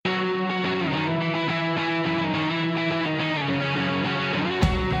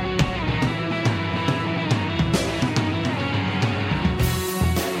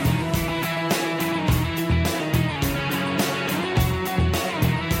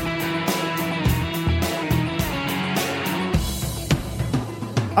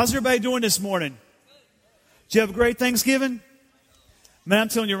How's everybody doing this morning? Did you have a great Thanksgiving? Man, I'm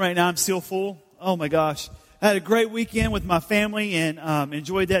telling you right now, I'm still full. Oh my gosh. I had a great weekend with my family and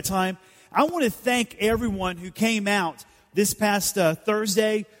enjoyed that time. I want to thank everyone who came out this past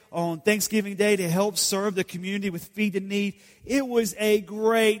Thursday on Thanksgiving Day to help serve the community with Feed the Need. It was a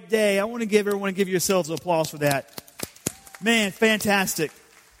great day. I want to give yourselves an applause for that. Man, fantastic.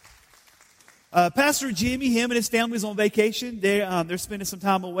 Pastor Jimmy, him and his family is on vacation. They're spending some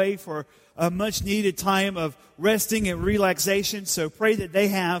time away for a much needed time of resting and relaxation. So pray that they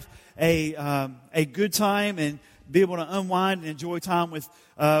have a good time and be able to unwind and enjoy time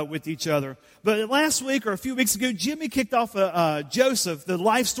with each other. But last week or a few weeks ago, Jimmy kicked off Joseph, the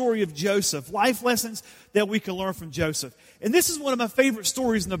life story of Joseph, life lessons that we can learn from Joseph. And this is one of my favorite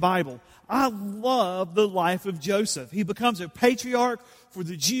stories in the Bible. I love the life of Joseph. He becomes a patriarch for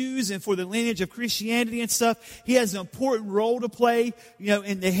the Jews and for the lineage of Christianity and stuff. He has an important role to play,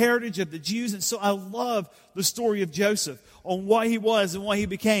 in the heritage of the Jews. And so I love the story of Joseph on what he was and what he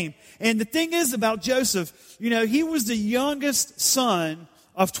became. And the thing is about Joseph, he was the youngest son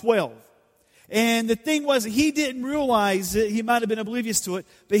of 12. And the thing was, he didn't realize it. He might have been oblivious to it,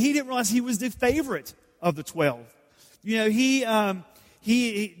 but he didn't realize he was the favorite of the 12.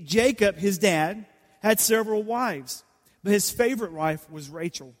 Jacob, his dad, had several wives. But his favorite wife was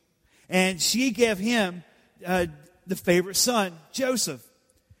Rachel. And she gave him the favorite son, Joseph.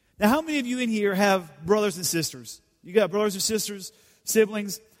 Now, how many of you in here have brothers and sisters? You got brothers or sisters,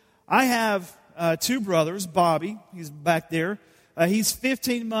 siblings? I have two brothers, Bobby, he's back there. He's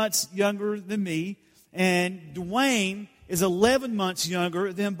 15 months younger than me. And Dwayne is 11 months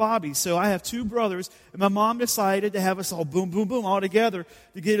younger than Bobby. So I have two brothers. And my mom decided to have us all boom, boom, boom all together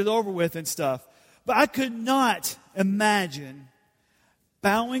to get it over with and stuff. But I could not imagine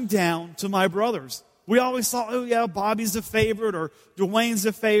bowing down to my brothers. We always thought, oh yeah, Bobby's the favorite or Dwayne's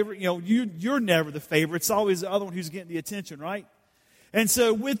the favorite. You're never the favorite. It's always the other one who's getting the attention, right? And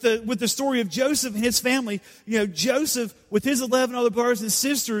so with the story of Joseph and his family, Joseph with his 11 other brothers and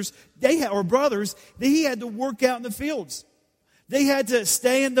sisters, he had to work out in the fields. They had to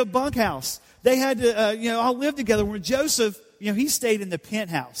stay in the bunkhouse. They had to, all live together. Where Joseph, he stayed in the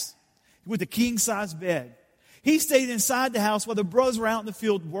penthouse with a king-size bed. He stayed inside the house while the brothers were out in the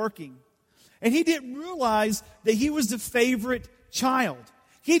field working. And he didn't realize that he was the favorite child.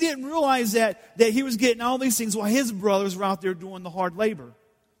 He didn't realize that he was getting all these things while his brothers were out there doing the hard labor.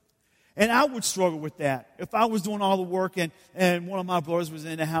 And I would struggle with that. If I was doing all the work and one of my brothers was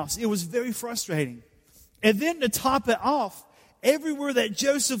in the house, it was very frustrating. And then to top it off, everywhere that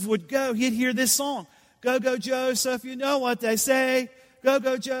Joseph would go, he'd hear this song. Go, go, Joseph, you know what they say. Go,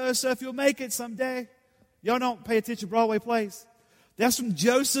 go, Joseph, you'll make it someday. Y'all don't pay attention to Broadway plays. That's from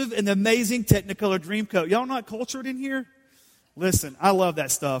Joseph and the Amazing Technicolor Dreamcoat. Y'all not cultured in here? Listen, I love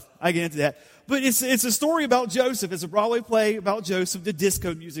that stuff. I get into that. But it's a story about Joseph. It's a Broadway play about Joseph, the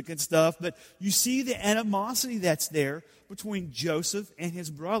disco music and stuff. But you see the animosity that's there between Joseph and his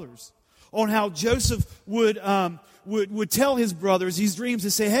brothers. On how Joseph would tell his brothers these dreams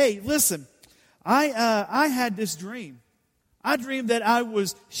and say, hey, listen, I had this dream. I dreamed that I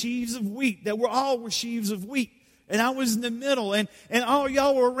was sheaves of wheat, that all were sheaves of wheat. And I was in the middle, and all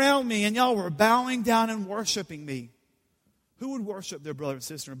y'all were around me, and y'all were bowing down and worshiping me. Who would worship their brother and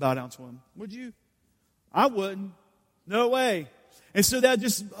sister and bow down to him? Would you? I wouldn't. No way. And so that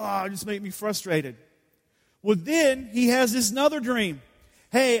just made me frustrated. Well, then he has this another dream.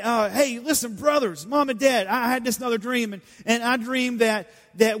 Hey, listen, brothers, mom and dad, I had this another dream, and I dreamed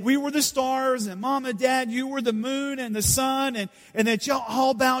that we were the stars, and mom and dad, you were the moon and the sun, and that y'all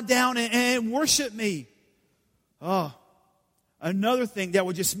all bowed down and worship me. Oh, another thing that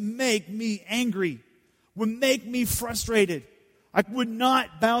would just make me angry, would make me frustrated. I would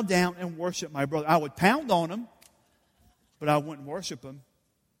not bow down and worship my brother. I would pound on him, but I wouldn't worship him.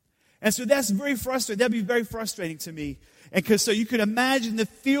 And so that's very frustrating. That'd be very frustrating to me. And so you could imagine the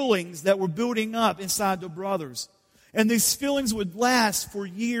feelings that were building up inside the brothers. And these feelings would last for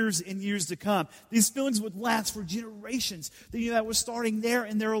years and years to come. These feelings would last for generations. That was starting there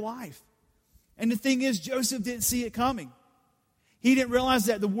in their life. And the thing is, Joseph didn't see it coming. He didn't realize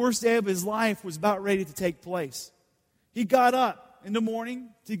that the worst day of his life was about ready to take place. He got up in the morning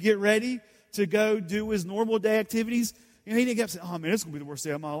to get ready to go do his normal day activities. He didn't get up and say, oh man, it's going to be the worst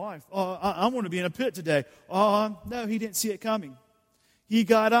day of my life. I want to be in a pit today. No, he didn't see it coming. He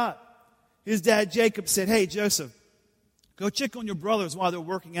got up. His dad, Jacob, said, hey, Joseph, go check on your brothers while they're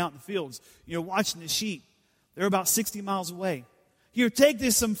working out in the fields, watching the sheep. They're about 60 miles away. Here, take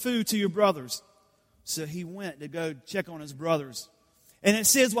some food to your brothers. So he went to go check on his brothers. And it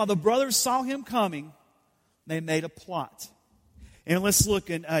says, while the brothers saw him coming, they made a plot. And let's look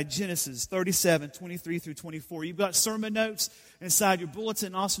in Genesis 37, 23 through 24. You've got sermon notes inside your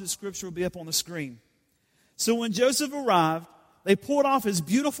bulletin. Also, the scripture will be up on the screen. So when Joseph arrived, they pulled off his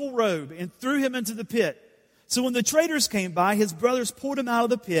beautiful robe and threw him into the pit. So when the traders came by, his brothers pulled him out of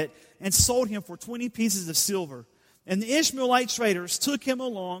the pit and sold him for 20 pieces of silver. And the Ishmaelite traders took him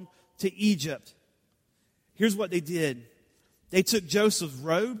along to Egypt. Here's what they did. They took Joseph's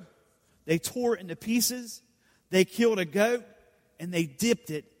robe, they tore it into pieces, they killed a goat, and they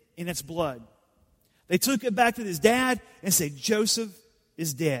dipped it in its blood. They took it back to his dad and said, Joseph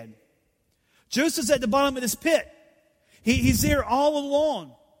is dead. Joseph's at the bottom of this pit. He's there all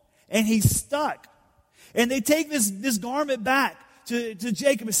alone, and he's stuck. And they take this garment back to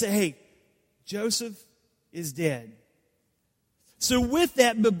Jacob and say, hey, Joseph is dead. So with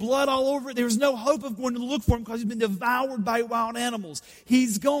that, the blood all over it, there's no hope of going to look for him because he's been devoured by wild animals.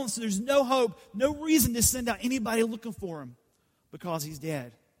 He's gone, so there's no hope, no reason to send out anybody looking for him because he's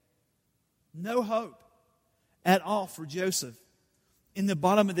dead. No hope at all for Joseph. In the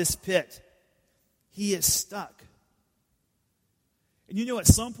bottom of this pit, he is stuck. And you know, at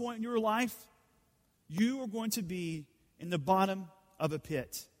some point in your life, you are going to be in the bottom of a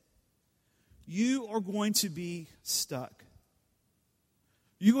pit. You are going to be stuck.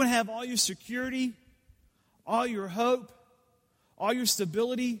 You're going to have all your security, all your hope, all your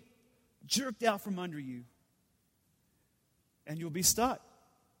stability jerked out from under you. And you'll be stuck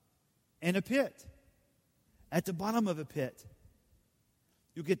in a pit, at the bottom of a pit.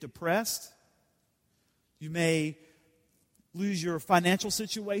 You'll get depressed. You may lose your financial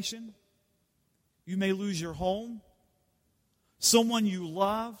situation. You may lose your home. Someone you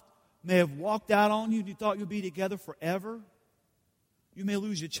loved may have walked out on you and you thought you'd be together forever. You may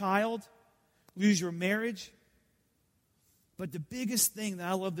lose your child, lose your marriage. But the biggest thing that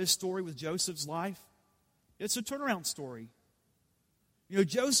I love this story with Joseph's life, it's a turnaround story. You know,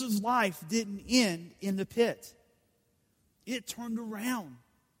 Joseph's life didn't end in the pit. It turned around.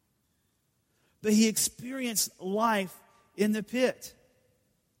 But he experienced life in the pit.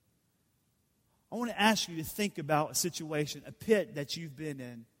 I want to ask you to think about a situation, a pit that you've been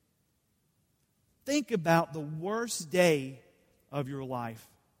in. Think about the worst day of your life.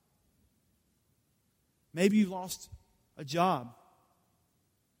 Maybe you lost a job.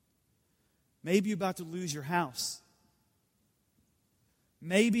 Maybe you're about to lose your house.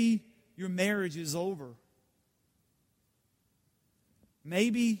 Maybe your marriage is over.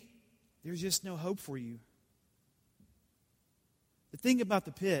 Maybe there's just no hope for you. The thing about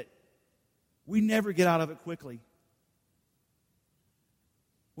the pit, we never get out of it quickly.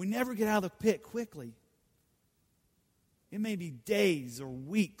 We never get out of the pit quickly. It may be days or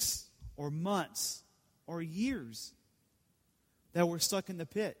weeks or months or years that we're stuck in the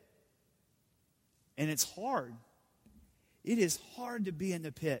pit. And it's hard. It is hard to be in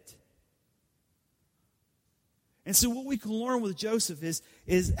the pit. And so what we can learn with Joseph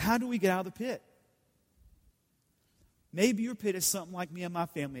is how do we get out of the pit? Maybe your pit is something like me and my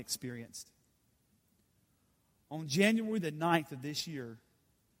family experienced. On January the 9th of this year,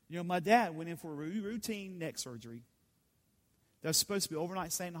 you know, my dad went in for a routine neck surgery. That was supposed to be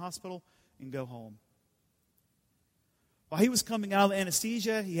overnight stay in the hospital and go home. While he was coming out of the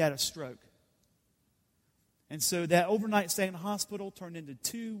anesthesia, he had a stroke. And so that overnight stay in the hospital turned into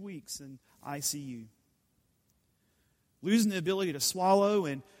 2 weeks in ICU. Losing the ability to swallow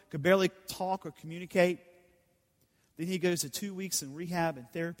and could barely talk or communicate. Then he goes to 2 weeks in rehab and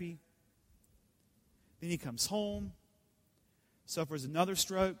therapy. Then he comes home, suffers another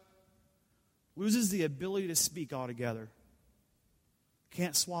stroke, loses the ability to speak altogether.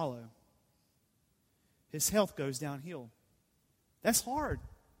 Can't swallow. His health goes downhill. That's hard.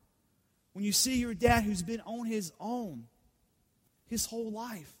 When you see your dad who's been on his own his whole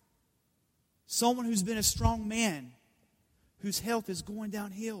life, someone who's been a strong man, whose health is going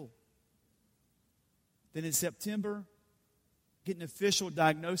downhill. Then in September, get an official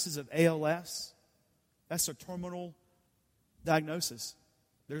diagnosis of ALS. That's a terminal diagnosis.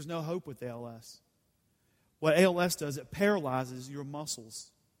 There's no hope with ALS. What ALS does, it paralyzes your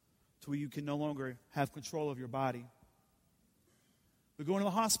muscles to where you can no longer have control of your body. We go into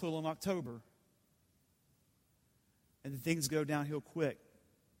the hospital in October, and things go downhill quick.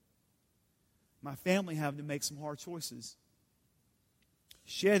 My family having to make some hard choices,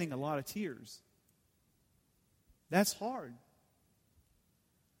 shedding a lot of tears. That's hard.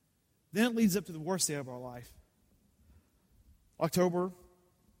 Then it leads up to the worst day of our life. October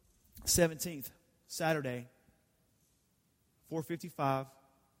 17th, Saturday, 4:55,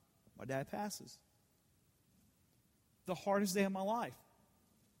 my dad passes. The hardest day of my life.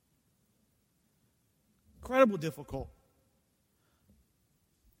 Incredibly difficult.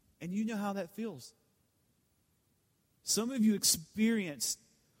 And you know how that feels. Some of you experienced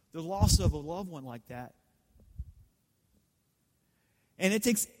the loss of a loved one like that. And it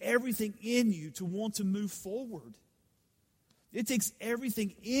takes everything in you to want to move forward. It takes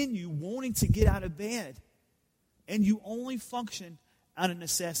everything in you wanting to get out of bed. And you only function out of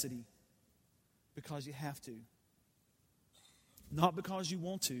necessity because you have to. Not because you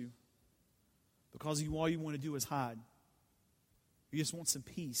want to, because all you want to do is hide. You just want some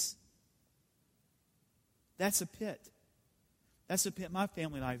peace. That's a pit. That's a pit my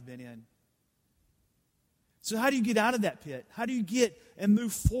family and I have been in. So how do you get out of that pit? How do you get and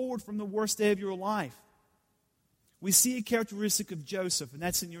move forward from the worst day of your life? We see a characteristic of Joseph, and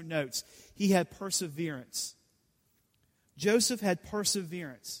that's in your notes. He had perseverance. Joseph had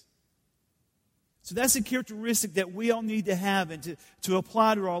perseverance. So that's a characteristic that we all need to have and to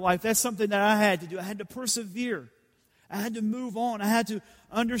apply to our life. That's something that I had to do. I had to persevere. I had to move on. I had to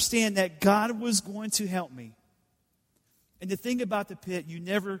understand that God was going to help me. And the thing about the pit, you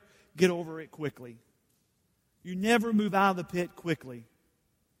never get over it quickly. You never move out of the pit quickly.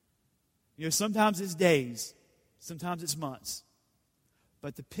 You know, sometimes it's days. Sometimes it's months.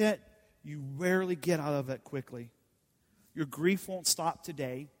 But the pit, you rarely get out of it quickly. Your grief won't stop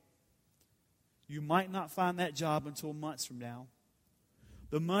today. You might not find that job until months from now.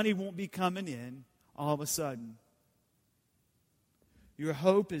 The money won't be coming in all of a sudden. Your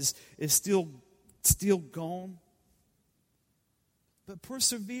hope is still gone. But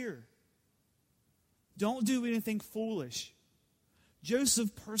persevere. Don't do anything foolish.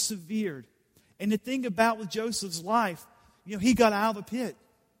 Joseph persevered. And the thing about with Joseph's life, you know, he got out of the pit.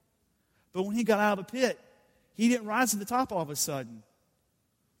 But when he got out of the pit, he didn't rise to the top all of a sudden.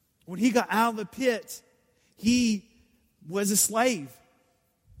 When he got out of the pit, he was a slave.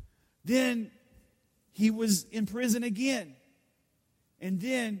 Then he was in prison again. And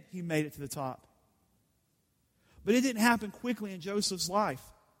then he made it to the top. But it didn't happen quickly in Joseph's life.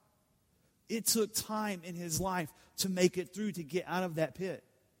 It took time in his life to make it through, to get out of that pit.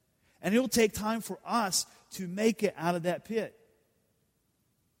 And it will take time for us to make it out of that pit.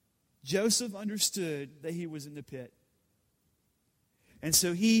 Joseph understood that he was in the pit. And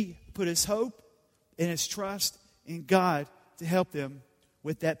so he put his hope and his trust in God to help them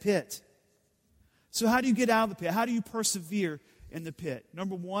with that pit. So how do you get out of the pit? How do you persevere in the pit?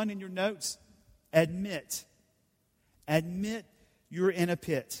 Number one in your notes, admit. Admit you're in a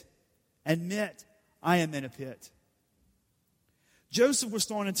pit. Admit, I am in a pit. Joseph was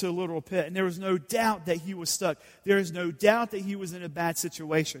thrown into a literal pit, and there was no doubt that he was stuck. There is no doubt that he was in a bad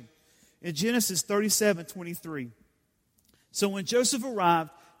situation. In Genesis 37:23, so when Joseph arrived,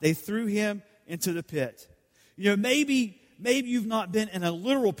 they threw him into the pit. You know, maybe you've not been in a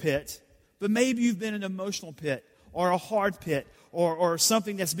literal pit, but maybe you've been in an emotional pit or a hard pit or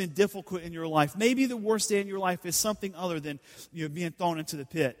something that's been difficult in your life. Maybe the worst day in your life is something other than, you know, being thrown into the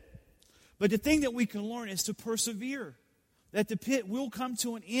pit. But the thing that we can learn is to persevere. That the pit will come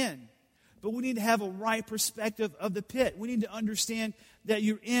to an end. But we need to have a right perspective of the pit. We need to understand that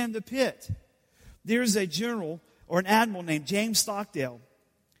you're in the pit. There's a general or an admiral named James Stockdale.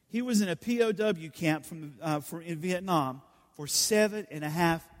 He was in a POW camp in Vietnam for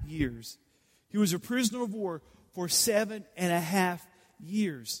 7.5 years. He was a prisoner of war for 7.5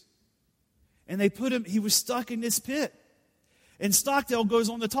 years. And he was stuck in this pit. And Stockdale goes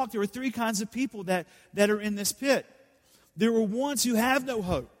on to talk. There are three kinds of people that are in this pit. There are ones who have no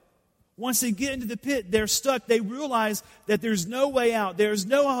hope. Once they get into the pit, they're stuck. They realize that there's no way out. There's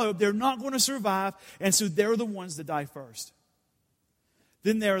no hope. They're not going to survive. And so they're the ones that die first.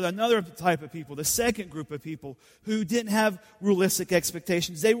 Then there are another type of people, the second group of people, who didn't have realistic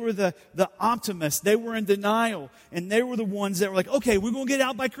expectations. They were the optimists. They were in denial. And they were the ones that were like, okay, we're going to get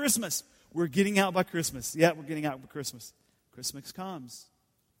out by Christmas. We're getting out by Christmas. Yeah, we're getting out by Christmas. Christmas comes.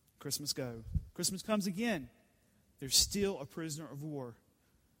 Christmas goes. Christmas comes again. They're still a prisoner of war.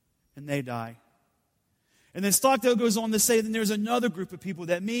 And they die. And then Stockdale goes on to say that there's another group of people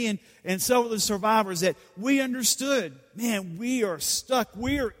that me and several of the survivors that we understood. Man, we are stuck.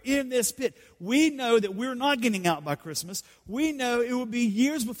 We are in this pit. We know that we're not getting out by Christmas. We know it will be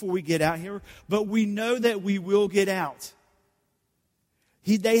years before we get out here. But we know that we will get out.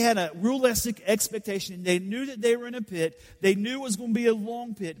 They had a realistic expectation. They knew that they were in a pit. They knew it was going to be a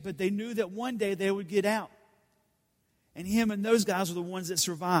long pit. But they knew that one day they would get out. And him and those guys were the ones that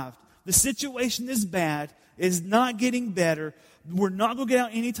survived. The situation is bad. It's not getting better. We're not going to get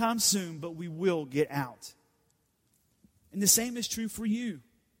out anytime soon, but we will get out. And the same is true for you.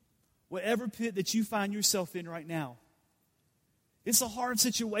 Whatever pit that you find yourself in right now. It's a hard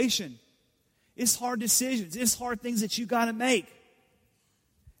situation. It's hard decisions. It's hard things that you got to make.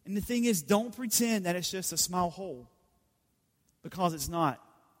 And the thing is, don't pretend that it's just a small hole, because it's not.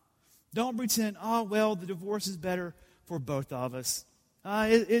 Don't pretend, oh, well, the divorce is better for both of us.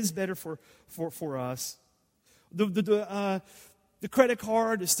 It is better for us. The credit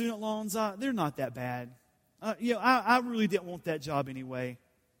card, the student loans, they're not that bad. I really didn't want that job anyway.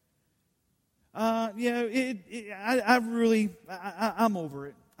 I'm over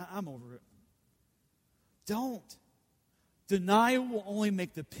it. I'm over it. Don't. Denial will only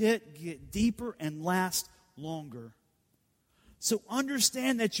make the pit get deeper and last longer. So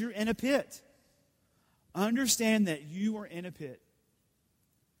understand that you're in a pit. Understand that you are in a pit.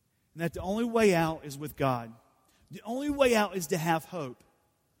 And that the only way out is with God. The only way out is to have hope.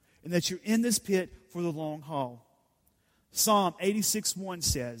 And that you're in this pit for the long haul. Psalm 86:1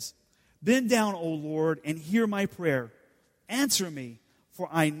 says, "Bend down, O Lord, and hear my prayer. Answer me, for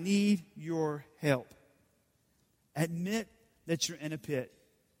I need your help." Admit that you're in a pit.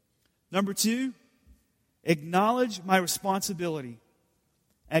 Number 2, acknowledge my responsibility.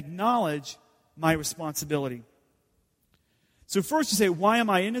 Acknowledge my responsibility. So first you say, why am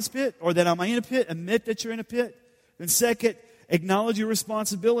I in this pit? Or that am I in a pit? Admit that you're in a pit. Then second, acknowledge your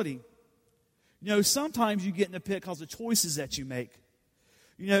responsibility. Sometimes you get in the pit because of choices that you make.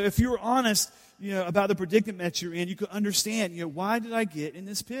 If you're honest, about the predicament that you're in, you could understand, why did I get in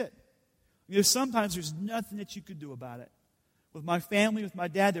this pit? Sometimes there's nothing that you could do about it. With my family, with my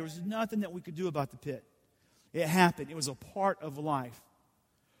dad, there was nothing that we could do about the pit. It happened. It was a part of life.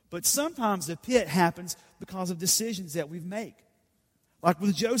 But sometimes the pit happens because of decisions that we make. Like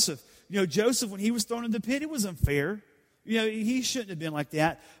with Joseph. Joseph, when he was thrown in the pit, it was unfair. He shouldn't have been like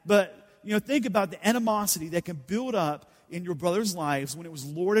that. But, think about the animosity that can build up in your brothers' lives when it was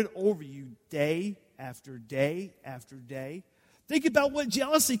lorded over you day after day after day. Think about what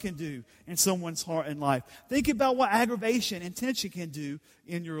jealousy can do in someone's heart and life. Think about what aggravation and tension can do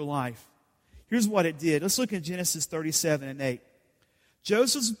in your life. Here's what it did. Let's look at Genesis 37:8.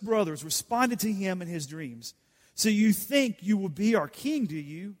 Joseph's brothers responded to him in his dreams. "So you think you will be our king, do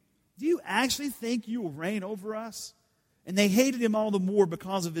you? Do you actually think you will reign over us?" And they hated him all the more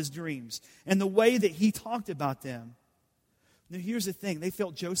because of his dreams and the way that he talked about them. Now here's the thing. They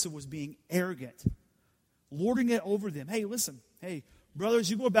felt Joseph was being arrogant, lording it over them. Hey, listen. Hey, brothers,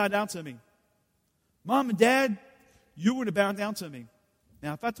 you're going to bow down to me. Mom and Dad, you're going to bow down to me.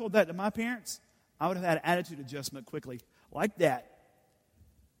 Now, if I told that to my parents, I would have had an attitude adjustment quickly. Like that.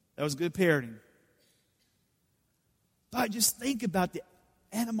 That was good parenting. But just think about the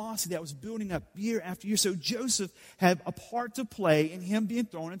animosity that was building up year after year. So Joseph had a part to play in him being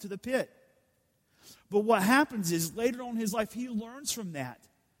thrown into the pit. But what happens is later on in his life, he learns from that.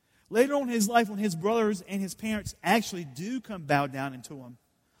 Later on in his life, when his brothers and his parents actually do come bow down into him,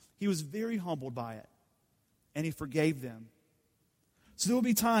 he was very humbled by it. And he forgave them. So there will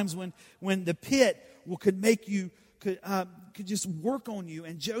be times when the pit could make you, could just work on you.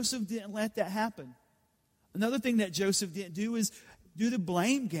 And Joseph didn't let that happen. Another thing that Joseph didn't do is do the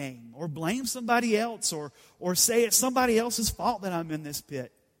blame game or blame somebody else or say it's somebody else's fault that I'm in this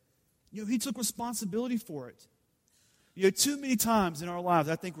pit. He took responsibility for it. Too many times in our lives,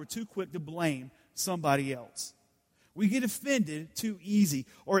 I think we're too quick to blame somebody else. We get offended too easy,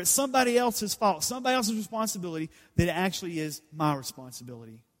 or it's somebody else's fault, somebody else's responsibility, that it actually is my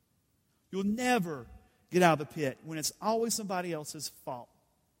responsibility. You'll never get out of the pit when it's always somebody else's fault.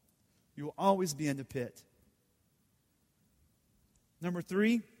 You will always be in the pit. Number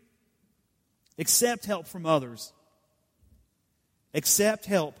 3, accept help from others. Accept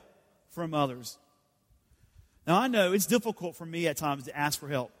help from others. Now, I know it's difficult for me at times to ask for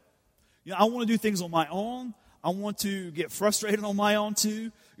help. I want to do things on my own. I want to get frustrated on my own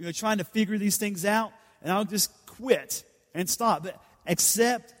too, trying to figure these things out, and I'll just quit and stop. But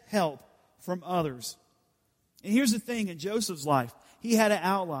accept help from others. And here's the thing in Joseph's life. He had an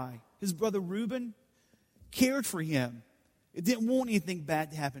ally. His brother Reuben cared for him. It didn't want anything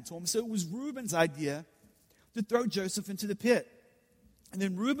bad to happen to him. So it was Reuben's idea to throw Joseph into the pit. And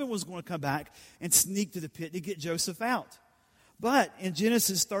then Reuben was going to come back and sneak to the pit to get Joseph out. But in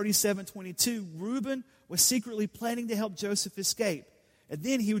Genesis 37:22, Reuben was secretly planning to help Joseph escape. And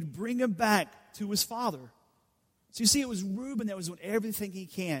then he would bring him back to his father. So you see, it was Reuben that was doing everything he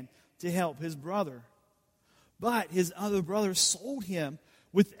can to help his brother. But his other brother sold him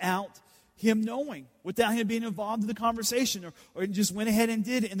without him knowing, without him being involved in the conversation, or just went ahead and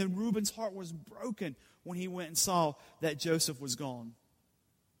did it. And then Reuben's heart was broken when he went and saw that Joseph was gone.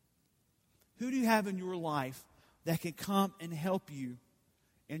 Who do you have in your life that can come and help you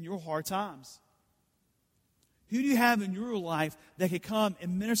in your hard times? Who do you have in your life that can come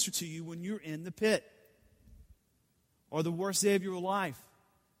and minister to you when you're in the pit or the worst day of your life?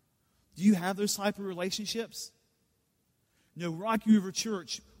 Do you have those type of relationships? Rocky River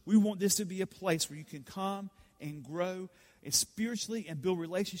Church, we want this to be a place where you can come and grow and spiritually and build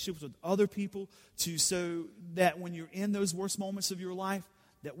relationships with other people so that when you're in those worst moments of your life,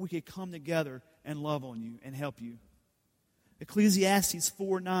 that we could come together and love on you and help you. Ecclesiastes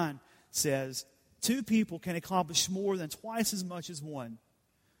 4:9 says, 2 people can accomplish more than twice as much as one.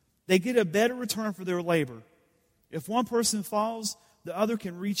 They get a better return for their labor. If one person falls, the other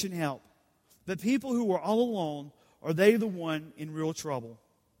can reach and help. But people who are all alone, are they the one in real trouble?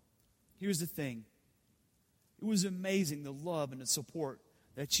 Here's the thing. It was amazing the love and the support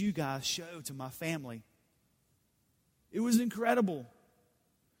that you guys showed to my family. It was incredible.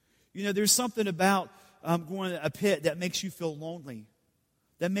 There's something about going to a pit that makes you feel lonely,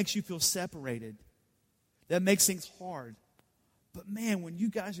 that makes you feel separated, that makes things hard. But man, when you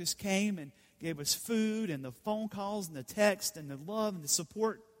guys just came and gave us food and the phone calls and the text and the love and the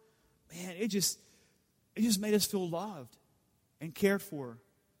support, man, it just made us feel loved and cared for.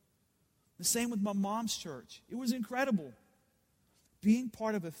 The same with my mom's church. It was incredible. Being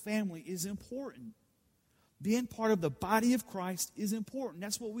part of a family is important. Being part of the body of Christ is important.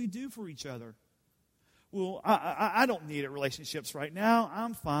 That's what we do for each other. Well, I don't need relationships right now.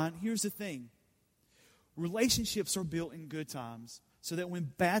 I'm fine. Here's the thing. Relationships are built in good times so that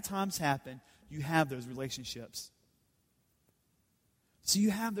when bad times happen, you have those relationships. So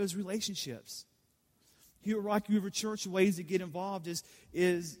you have those relationships. Here at Rocky River Church, ways to get involved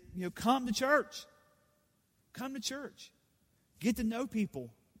is come to church. Come to church. Get to know people.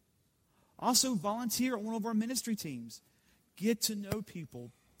 Also volunteer on one of our ministry teams. Get to know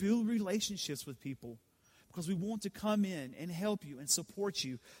people. Build relationships with people. Because we want to come in and help you and support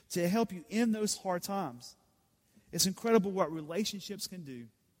you to help you in those hard times. It's incredible what relationships can do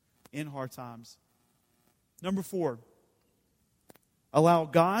in hard times. Number 4, allow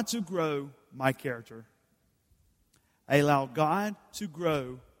God to grow my character. I allow God to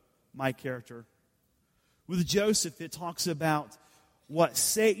grow my character. With Joseph, it talks about what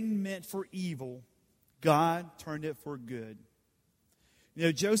Satan meant for evil, God turned it for good.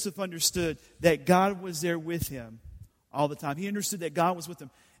 Joseph understood that God was there with him all the time. He understood that God was with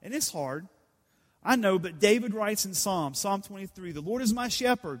him. And it's hard. I know, but David writes in Psalm 23, the Lord is my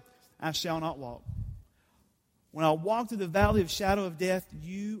shepherd, I shall not walk. When I walk through the valley of shadow of death,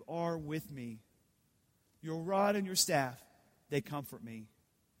 you are with me. Your rod and your staff, they comfort me.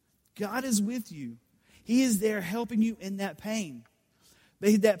 God is with you. He is there helping you in that pain.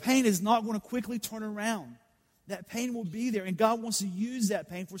 But that pain is not going to quickly turn around. That pain will be there, and God wants to use that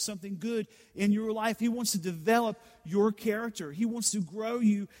pain for something good in your life. He wants to develop your character. He wants to grow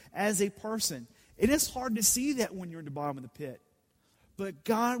you as a person. It is hard to see that when you're in the bottom of the pit. But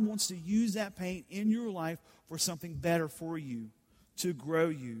God wants to use that pain in your life for something better for you, to grow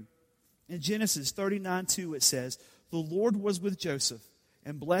you. In Genesis 39:2 it says, the Lord was with Joseph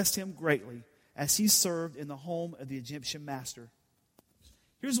and blessed him greatly as he served in the home of the Egyptian master.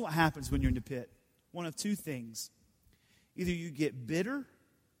 Here's what happens when you're in the pit. One of 2 things. Either you get bitter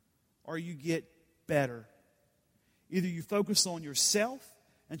or you get better. Either you focus on yourself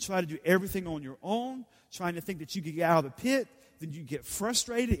and try to do everything on your own, trying to think that you can get out of the pit, then you get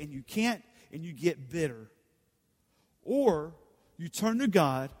frustrated and you can't, and you get bitter. Or you turn to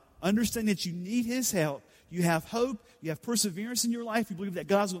God, understand that you need His help, you have hope, you have perseverance in your life, you believe that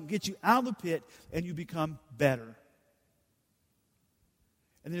God's going to get you out of the pit, and you become better.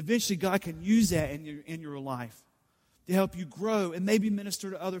 And then eventually God can use that in your life to help you grow and maybe minister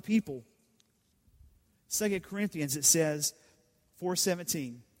to other people. 2 Corinthians, it says,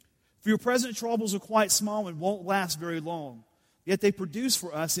 4:17, for your present troubles are quite small and won't last very long, yet they produce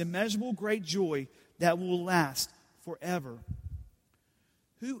for us immeasurable great joy that will last forever.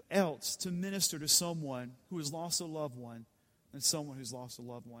 Who else to minister to someone who has lost a loved one than someone who's lost a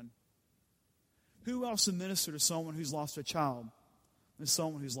loved one? Who else to minister to someone who's lost a child than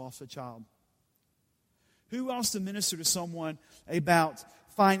someone who's lost a child? Who else to minister to someone about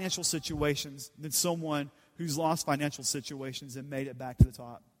financial situations than someone who's lost financial situations and made it back to the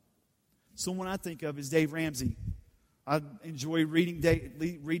top? Someone I think of is Dave Ramsey. I enjoy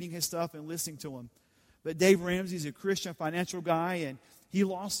reading his stuff and listening to him. But Dave Ramsey is a Christian financial guy, and he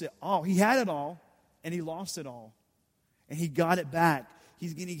lost it all. He had it all, and he lost it all. And he got it back.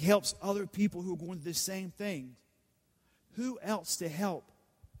 He helps other people who are going through the same thing. Who else to help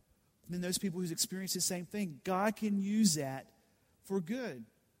than those people who's experienced the same thing? God can use that for good.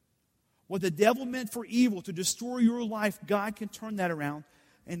 What the devil meant for evil, to destroy your life, God can turn that around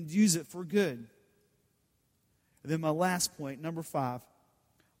and use it for good. And then my last point, number 5,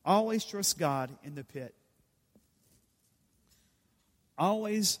 always trust God in the pit.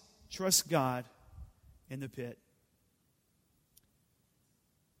 Always trust God in the pit.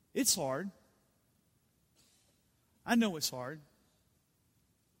 It's hard. I know it's hard.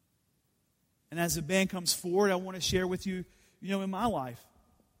 And as the band comes forward, I want to share with you, in my life.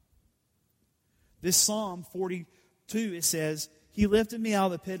 This Psalm 42, it says, He lifted me out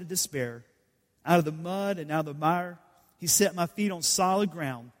of the pit of despair, out of the mud and out of the mire. He set my feet on solid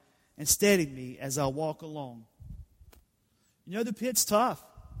ground and steadied me as I walk along. The pit's tough.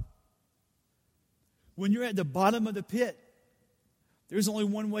 When you're at the bottom of the pit, there's only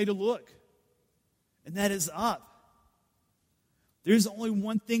one way to look, and that is up. There's only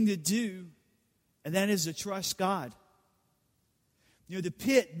one thing to do, and that is to trust God. The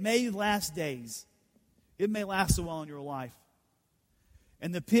pit may last days. It may last a while in your life.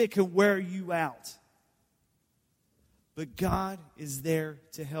 And the pit can wear you out. But God is there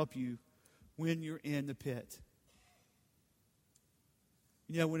to help you when you're in the pit.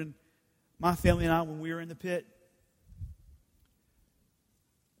 When my family and I, when we were in the pit,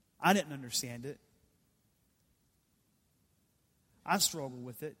 I didn't understand it. I struggled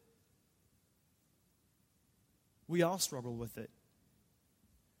with it. We all struggled with it.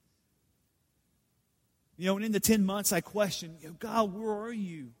 And in the 10 months I questioned, God, where are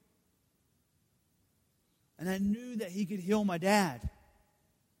you? And I knew that He could heal my dad.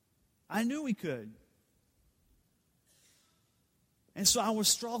 I knew He could. And so I was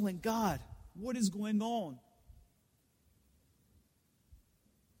struggling, God, what is going on?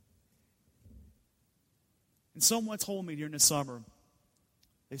 And someone told me during the summer,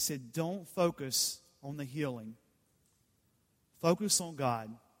 they said, don't focus on the healing. Focus on God.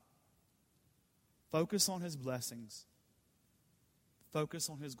 Focus on His blessings. Focus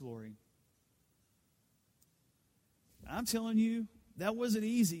on His glory. I'm telling you, that wasn't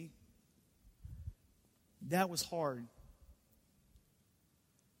easy. That was hard.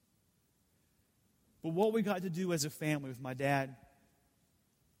 But what we got to do as a family with my dad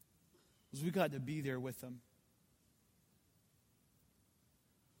was we got to be there with him.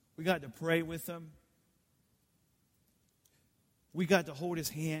 We got to pray with him. We got to hold his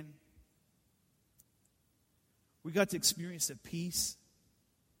hand. We got to experience the peace.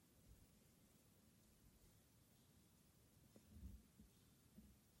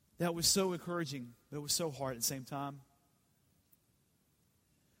 That was so encouraging, but it was so hard at the same time.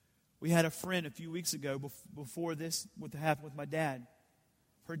 We had a friend a few weeks ago before this, what happened with my dad.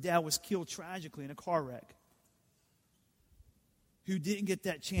 Her dad was killed tragically in a car wreck. Who didn't get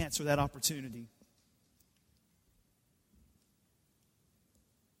that chance or that opportunity.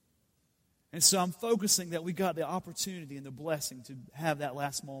 And so I'm focusing that we got the opportunity and the blessing to have that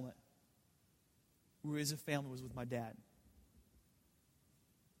last moment where we as a family was with my dad.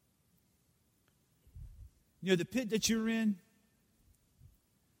 The pit that you're in,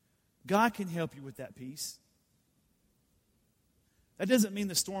 God can help you with that peace. That doesn't mean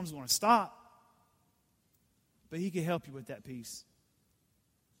the storm's going to stop, but He can help you with that peace.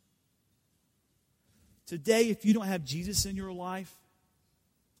 Today, if you don't have Jesus in your life,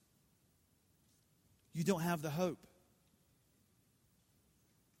 you don't have the hope.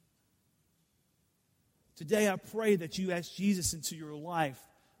 Today, I pray that you ask Jesus into your life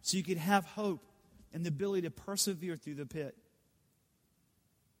so you can have hope and the ability to persevere through the pit.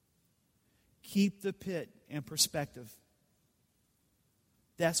 Keep the pit in perspective.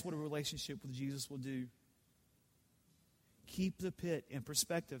 That's what a relationship with Jesus will do. Keep the pit in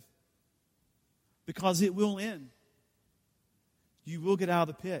perspective. Because it will end. You will get out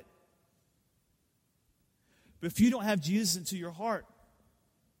of the pit. But if you don't have Jesus into your heart,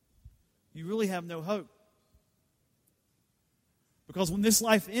 you really have no hope. Because when this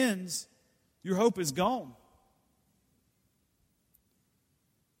life ends, your hope is gone.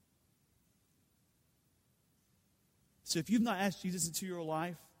 So if you've not asked Jesus into your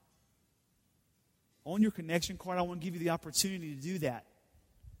life, on your connection card, I want to give you the opportunity to do that.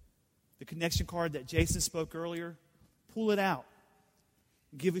 The connection card that Jason spoke earlier, pull it out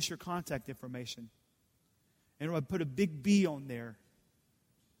and give us your contact information. And I'll put a big B on there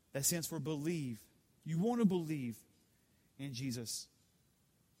that stands for believe. You want to believe in Jesus.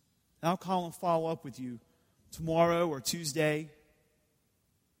 And I'll call and follow up with you tomorrow or Tuesday,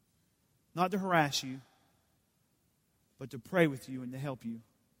 not to harass you, but to pray with you and to help you.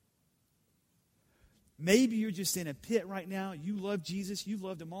 Maybe you're just in a pit right now. You love Jesus. You've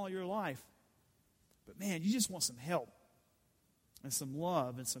loved Him all your life. But man, you just want some help and some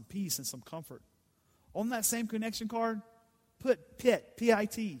love and some peace and some comfort. On that same connection card, put PIT,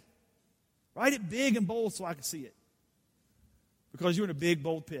 P-I-T. Write it big and bold so I can see it. Because you're in a big,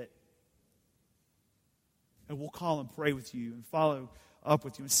 bold pit. And we'll call and pray with you and follow up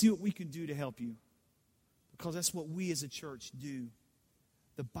with you and see what we can do to help you. Because that's what we as a church do.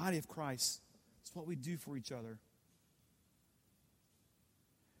 The body of Christ. It's what we do for each other.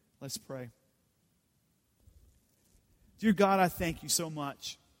 Let's pray. Dear God, I thank you so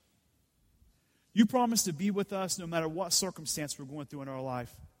much. You promise to be with us no matter what circumstance we're going through in our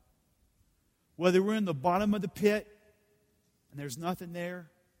life. Whether we're in the bottom of the pit and there's nothing there,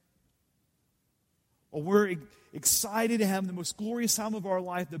 or we're excited to have the most glorious time of our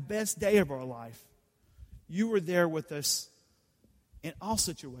life, the best day of our life, you are there with us in all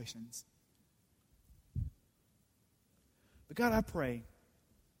situations. But God, I pray,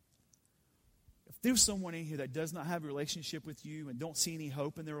 if there's someone in here that does not have a relationship with you and don't see any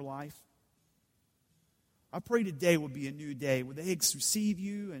hope in their life, I pray today will be a new day where they receive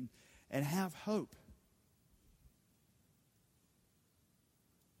you and have hope.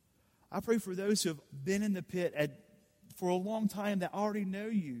 I pray for those who have been in the pit for a long time that already know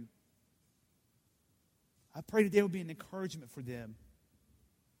you. I pray today will be an encouragement for them.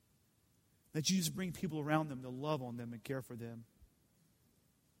 That you just bring people around them to love on them and care for them.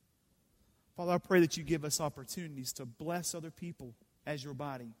 Father, I pray that you give us opportunities to bless other people as your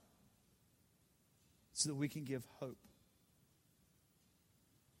body so that we can give hope.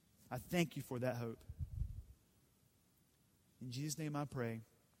 I thank you for that hope. In Jesus' name I pray.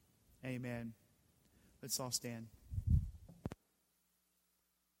 Amen. Let's all stand.